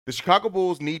The Chicago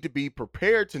Bulls need to be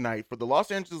prepared tonight for the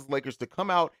Los Angeles Lakers to come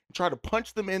out and try to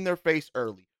punch them in their face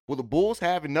early. Will the Bulls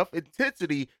have enough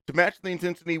intensity to match the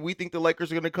intensity we think the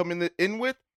Lakers are going to come in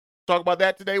with? Talk about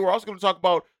that today. We're also going to talk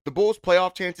about the Bulls'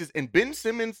 playoff chances and Ben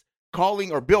Simmons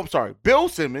Bill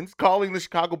Simmons calling the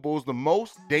Chicago Bulls the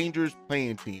most dangerous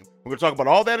playing team. We're going to talk about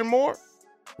all that and more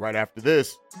right after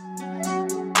this.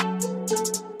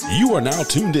 You are now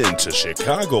tuned in to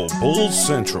Chicago Bulls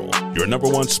Central, your number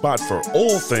one spot for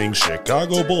all things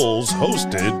Chicago Bulls,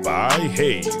 hosted by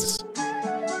Hayes.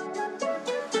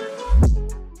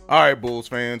 All right, Bulls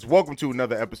fans, welcome to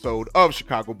another episode of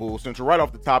Chicago Bulls Central. Right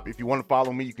off the top, if you want to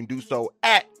follow me, you can do so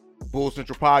at Bulls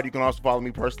Central Pod. You can also follow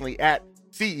me personally at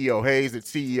CEO Hayes, at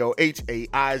CEO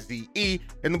Haize.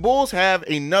 And the Bulls have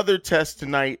another test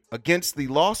tonight against the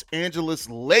Los Angeles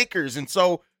Lakers. And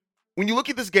so when you look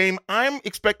at this game, I'm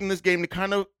expecting this game to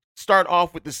kind of start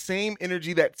off with the same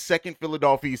energy that second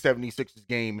Philadelphia 76ers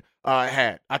game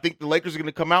had. I think the Lakers are going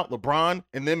to come out, LeBron,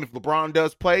 and then if LeBron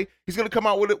does play, he's going to come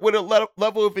out with a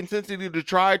level of intensity to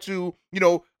try to,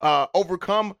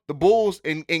 overcome the Bulls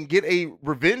and get a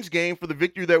revenge game for the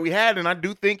victory that we had. And I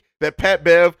do think that Pat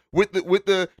Bev, with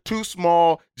the too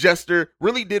small gesture,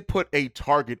 really did put a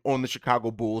target on the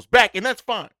Chicago Bulls back. And that's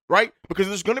fine, right? Because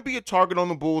there's going to be a target on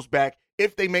the Bulls back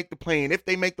if they make the play-in, if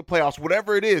they make the playoffs,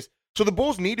 whatever it is. So the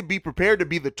Bulls need to be prepared to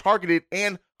be the targeted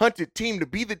and hunted team, to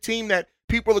be the team that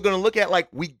people are going to look at like,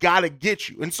 we got to get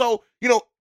you. And so,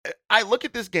 I look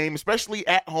at this game, especially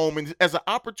at home, and as an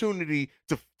opportunity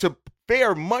to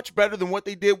fare much better than what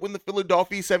they did when the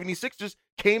Philadelphia 76ers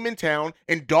came in town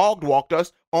and dog-walked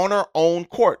us on our own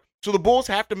court. So the Bulls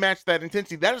have to match that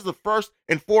intensity. That is the first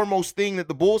and foremost thing that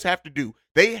the Bulls have to do.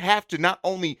 They have to not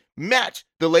only match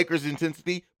the Lakers'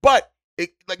 intensity, but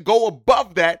go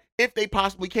above that if they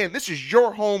possibly can. This is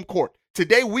your home court.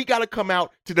 Today, we got to come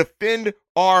out to defend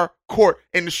our court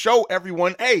and to show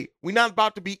everyone, hey, we're not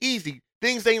about to be easy.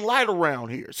 Things ain't light around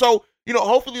here. So,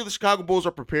 hopefully the Chicago Bulls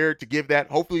are prepared to give that.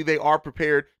 Hopefully they are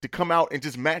prepared to come out and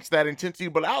just match that intensity.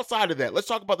 But outside of that, let's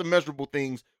talk about the measurable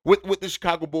things with the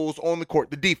Chicago Bulls on the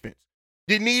court, the defense.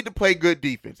 You need to play good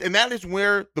defense. And that is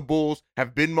where the Bulls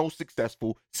have been most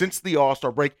successful since the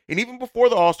All-Star break. And even before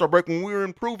the All-Star break, when we were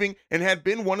improving and had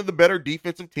been one of the better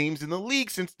defensive teams in the league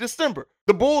since December.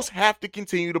 The Bulls have to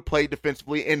continue to play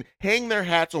defensively and hang their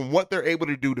hats on what they're able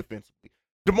to do defensively.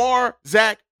 DeMar,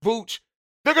 Zach, Vooch,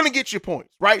 they're going to get you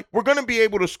points, right? We're going to be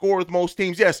able to score with most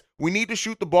teams. Yes, we need to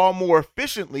shoot the ball more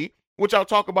efficiently, which I'll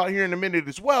talk about here in a minute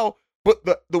as well. But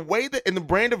the way that and the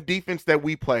brand of defense that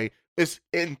we play is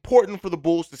important for the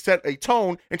Bulls to set a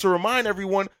tone and to remind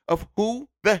everyone of who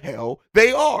the hell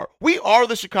they are. We are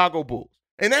the Chicago Bulls.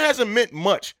 And that hasn't meant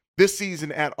much this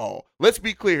season at all. Let's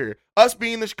be clear here. Us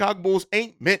being the Chicago Bulls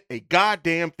ain't meant a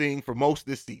goddamn thing for most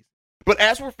this season. But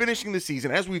as we're finishing the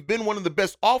season, as we've been one of the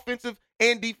best offensive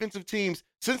and defensive teams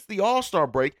since the All-Star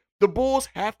break, the Bulls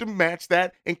have to match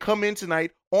that and come in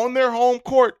tonight on their home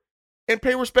court and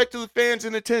pay respect to the fans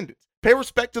in attendance. Pay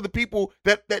respect to the people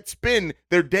that spend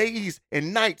their days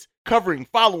and nights covering,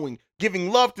 following, giving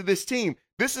love to this team.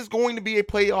 This is going to be a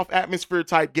playoff atmosphere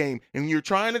type game. And you're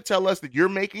trying to tell us that you're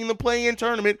making the play-in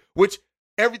tournament, which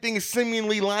everything is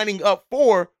seemingly lining up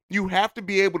for. You have to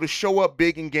be able to show up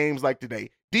big in games like today.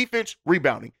 Defense,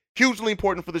 rebounding, hugely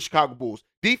important for the Chicago Bulls.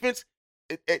 Defense,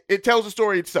 it tells the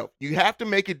story itself. You have to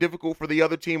make it difficult for the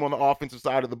other team on the offensive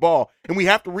side of the ball. And we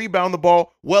have to rebound the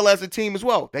ball well as a team as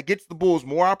well. That gets the Bulls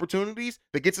more opportunities.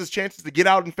 That gets us chances to get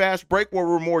out in fast break where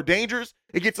we're more dangerous.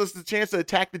 It gets us the chance to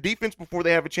attack the defense before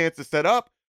they have a chance to set up.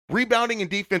 Rebounding and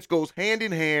defense goes hand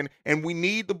in hand, and we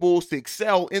need the Bulls to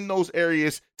excel in those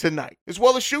areas tonight, as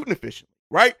well as shooting efficiently,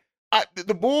 right?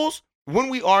 The Bulls, when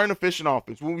we are an efficient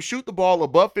offense, when we shoot the ball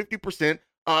above 50%,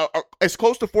 as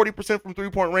close to 40% from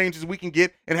three-point range as we can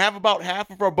get, and have about half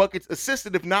of our buckets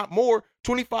assisted, if not more.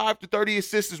 25 to 30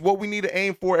 assists is what we need to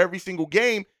aim for every single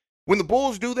game. When the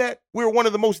Bulls do that, we're one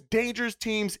of the most dangerous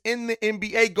teams in the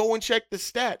NBA. Go and check the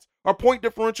stats. Our point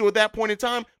differential at that point in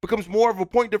time becomes more of a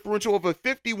point differential of a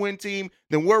 50-win team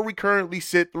than where we currently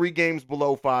sit 3 games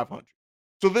below 500.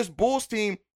 So this Bulls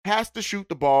team has to shoot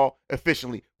the ball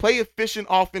efficiently, play efficient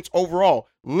offense overall,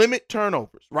 limit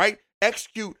turnovers, right?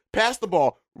 Execute, pass the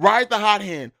ball, ride the hot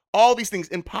hand, all these things,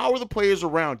 empower the players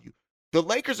around you. The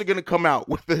Lakers are going to come out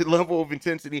with the level of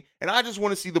intensity, and I just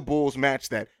want to see the Bulls match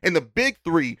that. And the big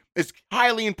three is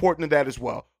highly important to that as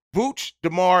well. Vooch,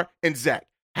 DeMar, and Zach.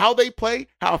 How they play,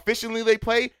 how efficiently they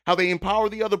play, how they empower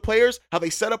the other players, how they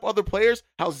set up other players,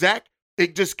 how Zach,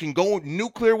 it just can go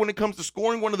nuclear when it comes to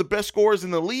scoring, one of the best scorers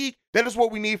in the league. That is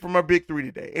what we need from our big three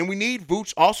today. And we need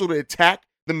Vooch also to attack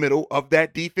the middle of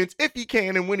that defense if he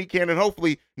can and when he can. And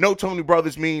hopefully no Tony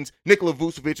Brothers means Nikola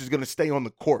Vucevic is going to stay on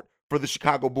the court for the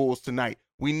Chicago Bulls tonight.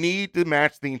 We need to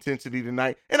match the intensity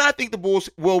tonight. And I think the Bulls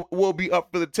will be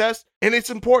up for the test. And it's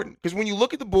important because when you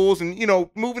look at the Bulls and,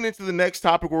 moving into the next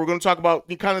topic where we're going to talk about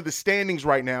kind of the standings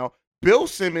right now, Bill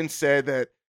Simmons said that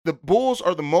the Bulls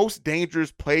are the most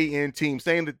dangerous play-in team,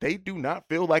 saying that they do not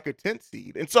feel like a 10th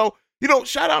seed. And so,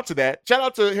 shout out to that. Shout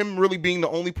out to him really being the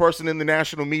only person in the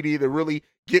national media that really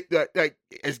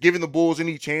is giving the Bulls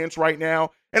any chance right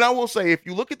now. And I will say, if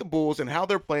you look at the Bulls and how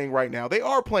they're playing right now, they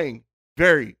are playing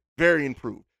very, very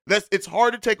improved. It's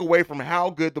hard to take away from how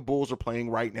good the Bulls are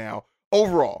playing right now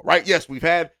overall, right? Yes, we've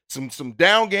had some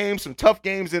down games, some tough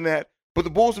games in that, but the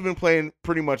Bulls have been playing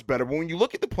pretty much better. But when you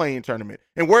look at the play-in tournament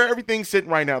and where everything's sitting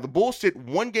right now, the Bulls sit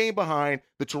one game behind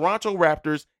the Toronto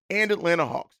Raptors and Atlanta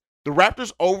Hawks. The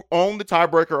Raptors own the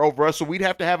tiebreaker over us, so we'd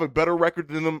have to have a better record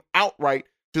than them outright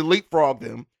to leapfrog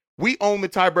them. We own the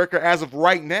tiebreaker as of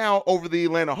right now over the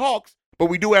Atlanta Hawks, but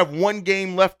we do have one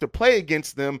game left to play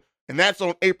against them, and that's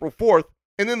on April 4th.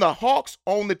 And then the Hawks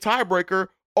own the tiebreaker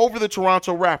over the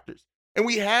Toronto Raptors. And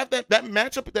we have that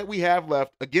matchup that we have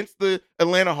left against the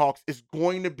Atlanta Hawks is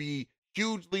going to be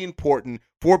hugely important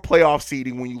for playoff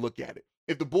seeding when you look at it.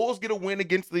 If the Bulls get a win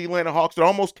against the Atlanta Hawks, it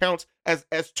almost counts as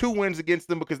 2 wins against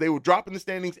them because they would drop in the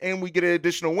standings and we get an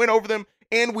additional win over them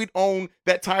and we'd own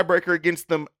that tiebreaker against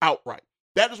them outright.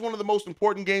 That is one of the most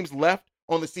important games left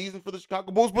on the season for the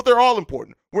Chicago Bulls, but they're all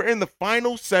important. We're in the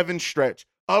final 7 stretch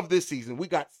of this season. We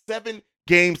got 7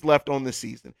 games left on this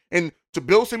season. And to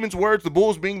Bill Simmons' words, the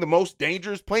Bulls being the most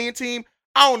dangerous playing team,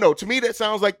 I don't know. To me, that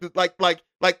sounds like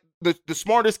the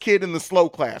smartest kid in the slow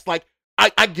class. Like,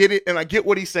 I get it, and I get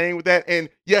what he's saying with that. And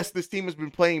yes, this team has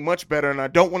been playing much better, and I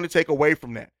don't want to take away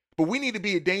from that. But we need to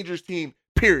be a dangerous team,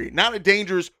 period. Not a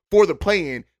dangerous for the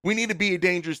play-in. We need to be a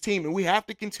dangerous team, and we have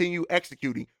to continue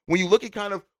executing. When you look at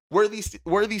kind of where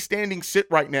these standings sit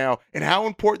right now and how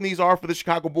important these are for the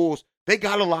Chicago Bulls, they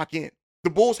got to lock in. The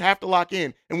Bulls have to lock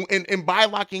in. And by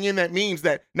locking in, that means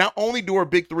that not only do our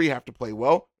big three have to play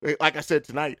well, like I said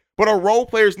tonight, but our role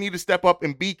players need to step up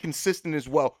and be consistent as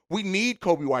well. We need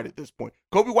Kobe White at this point.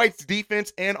 Kobe White's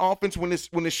defense and offense, when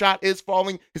the shot is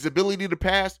falling, his ability to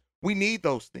pass, we need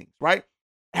those things, right?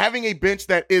 Having a bench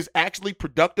that is actually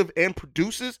productive and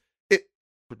produces,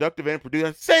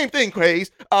 same thing, Craze.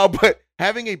 But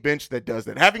having a bench that does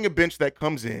that, having a bench that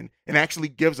comes in and actually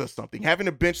gives us something, having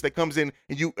a bench that comes in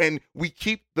and we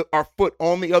keep our foot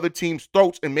on the other team's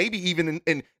throats, and maybe even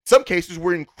in some cases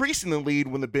we're increasing the lead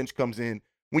when the bench comes in.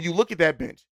 When you look at that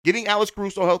bench, getting Alex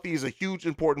Caruso healthy is a huge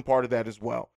important part of that as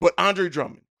well. But Andre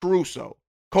Drummond, Caruso,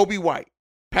 Kobe White,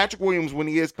 Patrick Williams when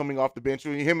he is coming off the bench,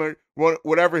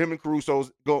 whatever him and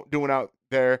Caruso's doing out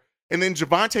there, and then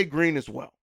Javonte Green as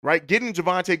well. Right? Getting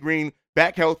Javonte Green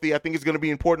back healthy, I think, is going to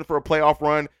be important for a playoff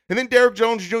run. And then Derrick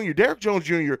Jones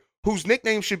Jr., whose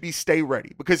nickname should be Stay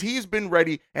Ready, because he has been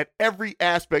ready at every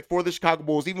aspect for the Chicago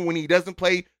Bulls, even when he doesn't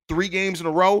play 3 games in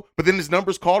a row, but then his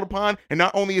number's called upon. And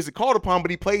not only is it called upon, but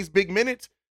he plays big minutes.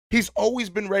 He's always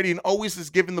been ready and always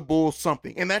has given the Bulls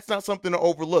something. And that's not something to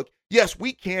overlook. Yes,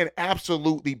 we can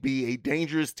absolutely be a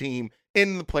dangerous team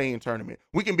in the play-in tournament.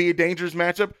 We can be a dangerous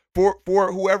matchup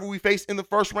for whoever we face in the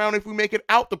first round if we make it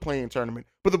out the play-in tournament.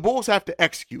 But the Bulls have to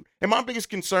execute. And my biggest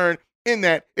concern in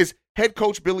that is head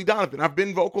coach Billy Donovan. I've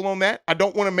been vocal on that. I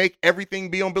don't want to make everything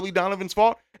be on Billy Donovan's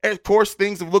fault. And of course,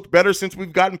 things have looked better since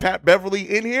we've gotten Pat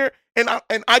Beverly in here. And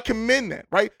I commend that,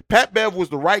 right? Pat Bev was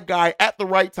the right guy at the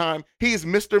right time. He is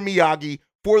Mr. Miyagi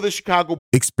for the Chicago.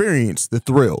 Experience the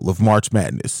thrill of March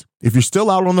Madness. If you're still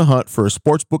out on the hunt for a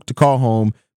sports book to call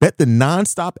home, bet the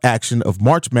nonstop action of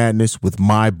March Madness with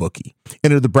MyBookie.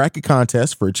 Enter the bracket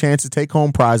contest for a chance to take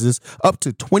home prizes up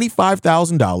to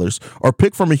 $25,000 or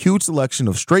pick from a huge selection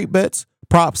of straight bets,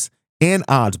 props, and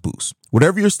odds boosts.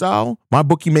 Whatever your style,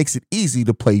 MyBookie makes it easy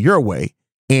to play your way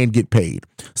and get paid.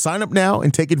 Sign up now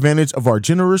and take advantage of our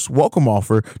generous welcome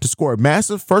offer to score a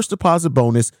massive first deposit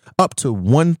bonus up to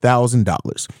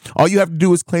 $1,000. All you have to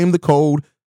do is claim the code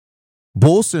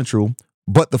Bull Central.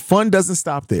 But the fun doesn't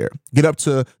stop there. Get up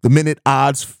to the minute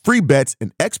odds, free bets,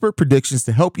 and expert predictions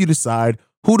to help you decide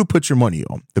who to put your money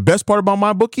on. The best part about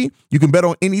MyBookie, you can bet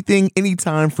on anything,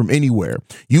 anytime, from anywhere.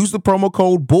 Use the promo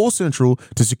code BULLCENTRAL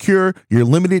to secure your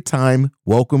limited time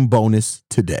welcome bonus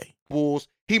today. Bulls.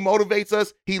 He motivates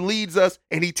us, he leads us,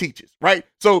 and he teaches, right?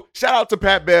 So shout out to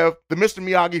Pat Bev, the Mr.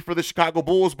 Miyagi for the Chicago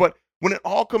Bulls. But when it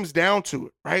all comes down to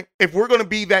it, right, if we're going to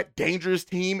be that dangerous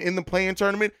team in the play-in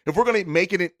tournament, if we're going to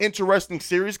make it an interesting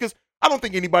series, because I don't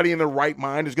think anybody in their right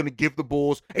mind is going to give the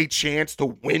Bulls a chance to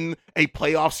win a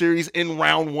playoff series in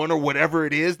round 1 or whatever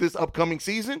it is this upcoming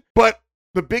season. But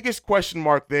the biggest question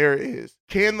mark there is,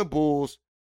 can the Bulls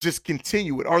just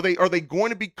continue it? Are they going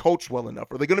to be coached well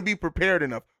enough? Are they going to be prepared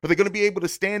enough? Are they going to be able to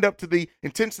stand up to the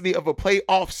intensity of a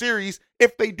playoff series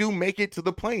if they do make it to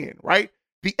the play-in, right?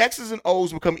 The X's and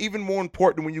O's become even more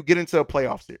important when you get into a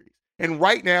playoff series. And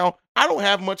right now, I don't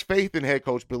have much faith in head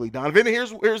coach Billy Donovan. And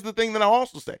here's the thing that I'll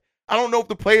also say. I don't know if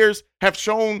the players have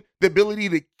shown the ability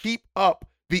to keep up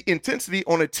the intensity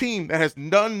on a team that has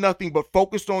done nothing but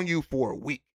focused on you for a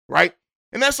week, right?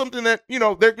 And that's something that,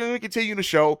 they're going to continue to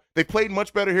show. They played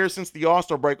much better here since the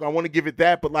All-Star break. I want to give it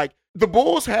that. But, the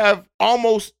Bulls have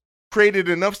almost created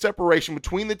enough separation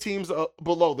between the teams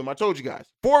below them. I told you guys,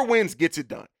 4 wins gets it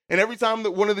done. And every time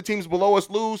that one of the teams below us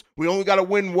lose, we only got to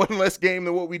win one less game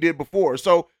than what we did before.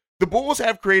 So the Bulls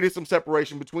have created some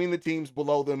separation between the teams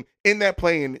below them in that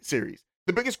play-in series.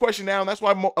 The biggest question now, and that's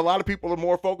why a lot of people are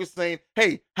more focused saying,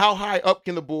 hey, how high up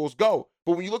can the Bulls go?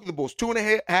 But when you look at the Bulls,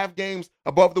 2.5 games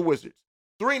above the Wizards,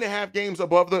 3.5 games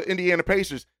above the Indiana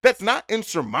Pacers, that's not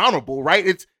insurmountable, right?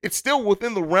 It's still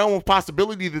within the realm of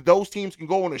possibility that those teams can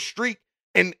go on a streak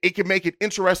and it can make it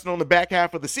interesting on the back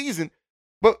half of the season.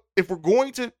 But if we're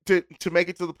going to make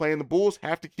it to the play-in, the Bulls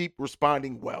have to keep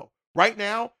responding well. Right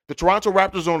now, the Toronto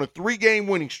Raptors are on a 3-game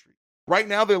winning streak. Right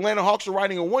now, the Atlanta Hawks are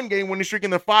riding a 1-game winning streak,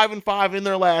 and they're 5-5 in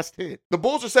their last 10. The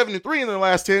Bulls are 7-3 in their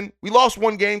last 10. We lost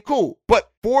 1 game, cool.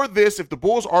 But for this, if the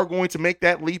Bulls are going to make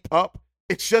that leap up,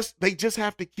 they just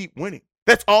have to keep winning.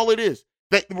 That's all it is.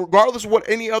 That regardless of what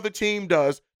any other team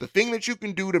does, the thing that you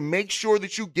can do to make sure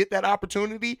that you get that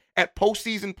opportunity at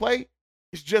postseason play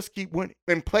is just keep winning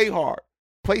and play hard.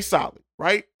 Play solid,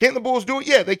 right? Can the Bulls do it?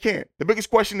 Yeah, they can. The biggest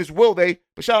question is, will they?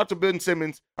 But shout out to Ben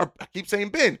Simmons, or I keep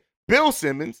saying Bill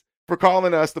Simmons, for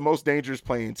calling us the most dangerous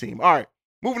playing team. All right,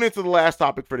 moving into the last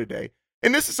topic for today.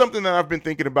 And this is something that I've been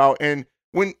thinking about. And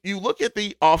when you look at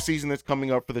the offseason that's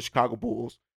coming up for the Chicago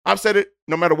Bulls, I've said it,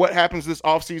 no matter what happens this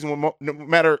offseason,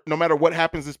 no matter what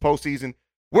happens this postseason,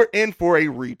 we're in for a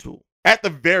retool, at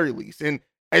the very least. And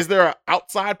is there an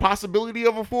outside possibility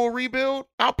of a full rebuild?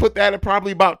 I'll put that at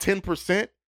probably about 10%,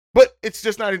 but it's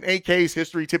just not in AK's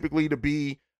history typically to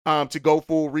be to go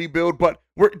full rebuild, but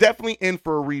we're definitely in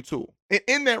for a retool. And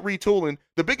in that retooling,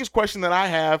 the biggest question that I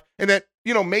have, and that,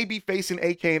 may be facing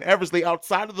AK and Eversley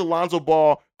outside of the Lonzo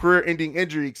Ball career-ending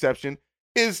injury exception,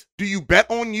 is do you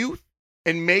bet on youth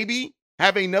and maybe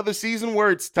have another season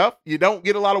where it's tough, you don't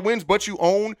get a lot of wins, but you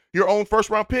own your own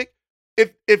first-round pick?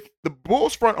 If the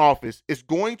Bulls front office is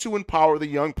going to empower the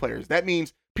young players, that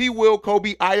means P. Will,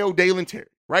 Kobe, Io, Dalen Terry,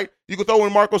 right? You can throw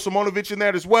in Marko Simonovic in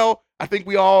that as well. I think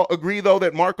we all agree, though,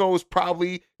 that Marko is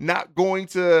probably not going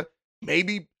to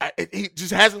he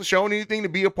just hasn't shown anything to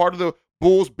be a part of the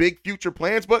Bulls' big future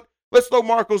plans, but let's throw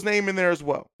Marko's name in there as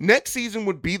well. Next season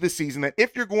would be the season that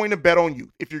if you're going to bet on youth,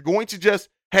 if you're going to just,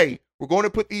 hey, we're going to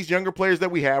put these younger players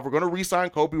that we have, we're going to re-sign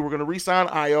Kobe, we're going to re-sign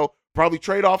Io, probably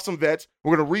trade off some vets.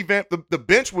 We're going to revamp the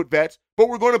bench with vets, but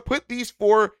we're going to put these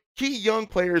 4 key young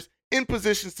players in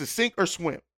positions to sink or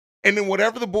swim. And then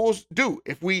whatever the Bulls do,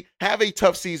 if we have a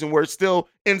tough season where it still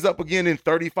ends up again in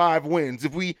 35 wins,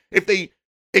 if they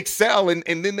excel and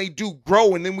then they do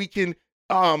grow, and then we can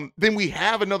then we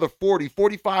have another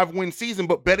 45 win season,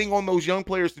 but betting on those young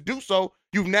players to do so,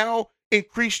 you've now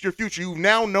increased your future. You've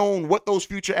now known what those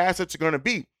future assets are going to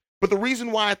be. But the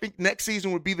reason why I think next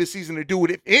season would be the season to do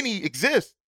it, if any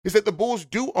exists, is that the Bulls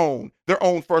do own their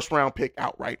own first-round pick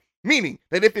outright. Meaning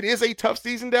that if it is a tough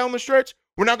season down the stretch,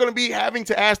 we're not going to be having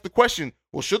to ask the question,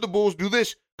 well, should the Bulls do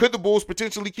this? Could the Bulls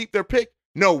potentially keep their pick?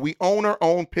 No, we own our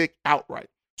own pick outright.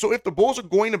 So if the Bulls are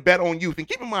going to bet on youth, and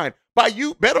keep in mind, by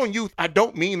bet on youth, I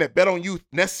don't mean that bet on youth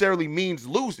necessarily means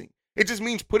losing. It just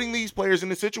means putting these players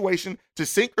in a situation to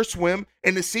sink or swim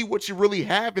and to see what you really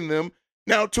have in them.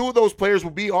 Now, 2 of those players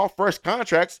will be off fresh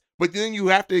contracts, but then you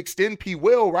have to extend P.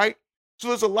 Will, right? So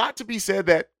there's a lot to be said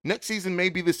that next season may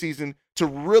be the season to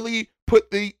really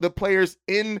put the players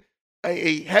in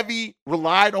a heavy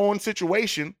relied on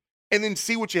situation and then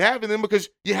see what you have in them, because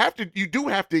you do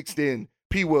have to extend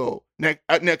P. Will next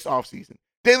offseason.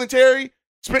 Dalen Terry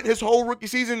spent his whole rookie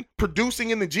season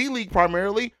producing in the G League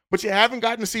primarily, but you haven't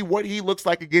gotten to see what he looks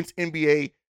like against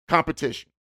NBA competition.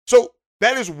 So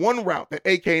that is one route that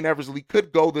AK and Eversley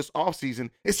could go this offseason,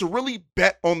 is to really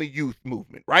bet on the youth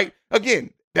movement, right?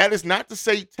 Again, that is not to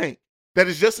say tank. That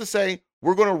is just to say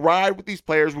we're going to ride with these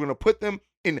players. We're going to put them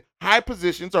in high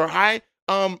positions or high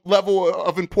level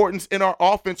of importance in our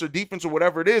offense or defense or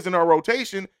whatever it is in our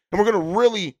rotation, and we're going to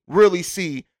really, really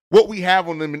see what we have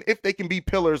on them and if they can be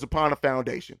pillars upon a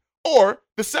foundation. Or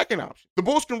the second option, the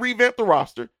Bulls can revamp the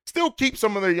roster, still keep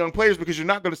some of their young players, because you're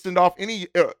not going to send off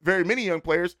very many young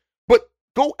players, but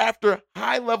Go after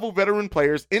high-level veteran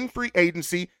players in free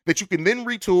agency that you can then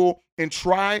retool and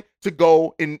try to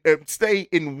go and stay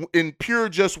in pure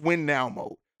just win now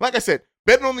mode. Like I said,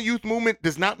 betting on the youth movement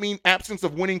does not mean absence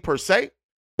of winning per se,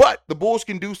 but the Bulls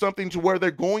can do something to where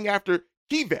they're going after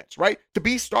key vets, right? To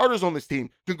be starters on this team,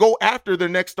 to go after their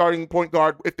next starting point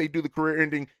guard if they do the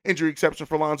career-ending injury exception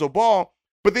for Lonzo Ball.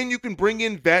 But then you can bring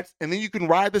in vets, and then you can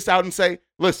ride this out and say,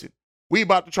 listen, we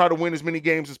about to try to win as many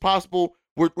games as possible.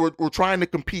 We're trying to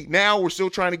compete now. We're still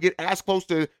trying to get as close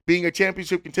to being a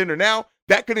championship contender now.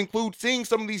 That could include seeing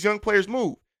some of these young players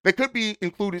move. That could be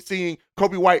included seeing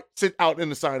Kobe White sit out in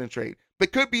the sign and trade. They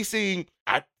could be seeing,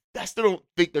 I still don't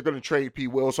think they're going to trade P.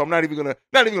 Will, so I'm not even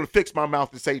gonna fix my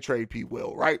mouth to say trade P.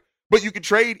 Will, right? But you could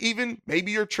trade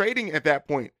maybe you're trading at that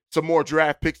point some more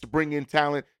draft picks to bring in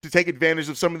talent to take advantage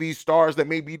of some of these stars that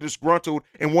may be disgruntled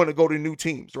and want to go to new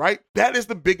teams, right? That is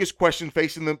the biggest question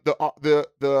facing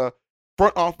the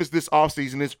front office this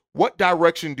offseason is what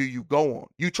direction do you go on?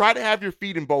 You try to have your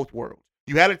feet in both worlds.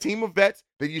 You had a team of vets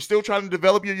that you're still trying to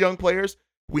develop your young players.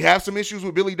 We have some issues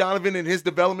with Billy Donovan and his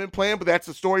development plan, but that's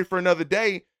a story for another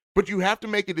day. But you have to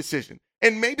make a decision.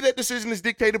 And maybe that decision is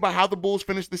dictated by how the Bulls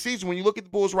finish the season. When you look at the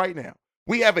Bulls right now,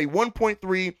 we have a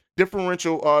 1.3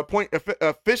 differential, point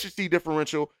efficiency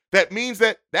differential. That means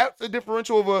that's a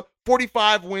differential of a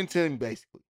 45 win team,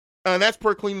 basically. And that's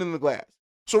per cleaning the glass.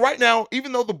 So right now,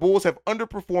 even though the Bulls have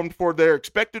underperformed for their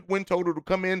expected win total to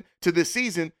come in to this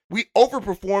season, we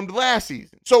overperformed last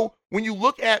season. So when you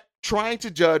look at trying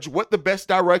to judge what the best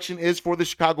direction is for the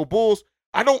Chicago Bulls,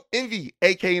 I don't envy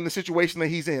AK in the situation that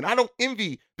he's in. I don't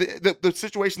envy the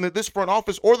situation that this front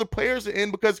office or the players are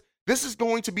in, because this is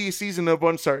going to be a season of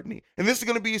uncertainty. And this is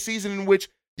going to be a season in which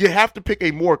you have to pick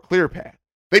a more clear path.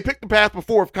 They picked the path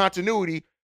before of continuity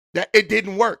that it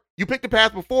didn't work. You picked the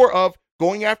path before of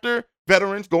going after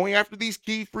veterans, going after these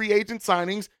key free agent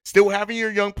signings, still having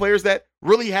your young players that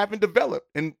really haven't developed,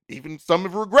 and even some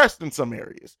have regressed in some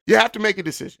areas. You have to make a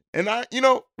decision. And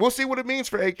we'll see what it means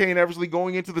for AK and Eversley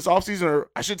going into this offseason, or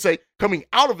I should say coming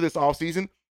out of this offseason,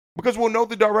 because we'll know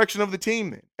the direction of the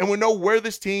team then. And we'll know where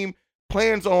this team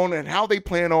plans on and how they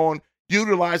plan on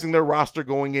utilizing their roster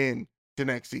going in to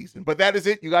next season. But that is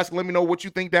it. You guys can let me know what you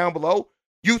think down below.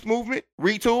 Youth movement,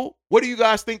 retool. What do you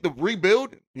guys think? The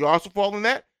rebuild, you also fall in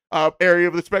that area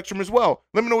of the spectrum as well.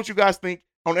 Let me know what you guys think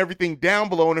on everything down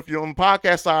below. And if you're on the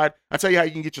podcast side, I'll tell you how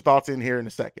you can get your thoughts in here in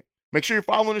a second. Make sure you're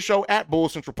following the show at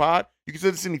Bulls Central Pod. You can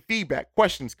send us any feedback,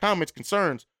 questions, comments,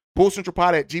 concerns,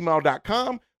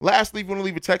 bullscentralpod@gmail.com. Lastly, if you want to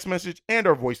leave a text message and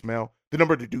our voicemail, the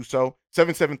number to do so,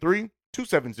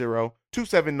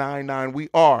 773-270-2799. We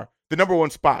are the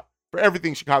 #1 spot for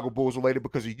everything Chicago Bulls related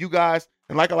because of you guys.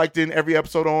 And like I like to end every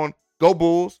episode on, go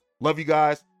Bulls. Love you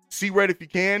guys. See Red if you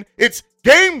can. It's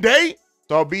game day.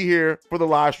 So I'll be here for the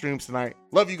live streams tonight.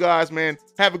 Love you guys, man.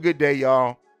 Have a good day,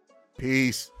 y'all.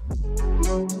 Peace.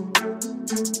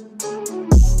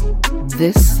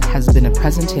 This has been a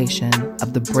presentation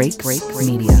of the Break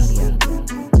Media.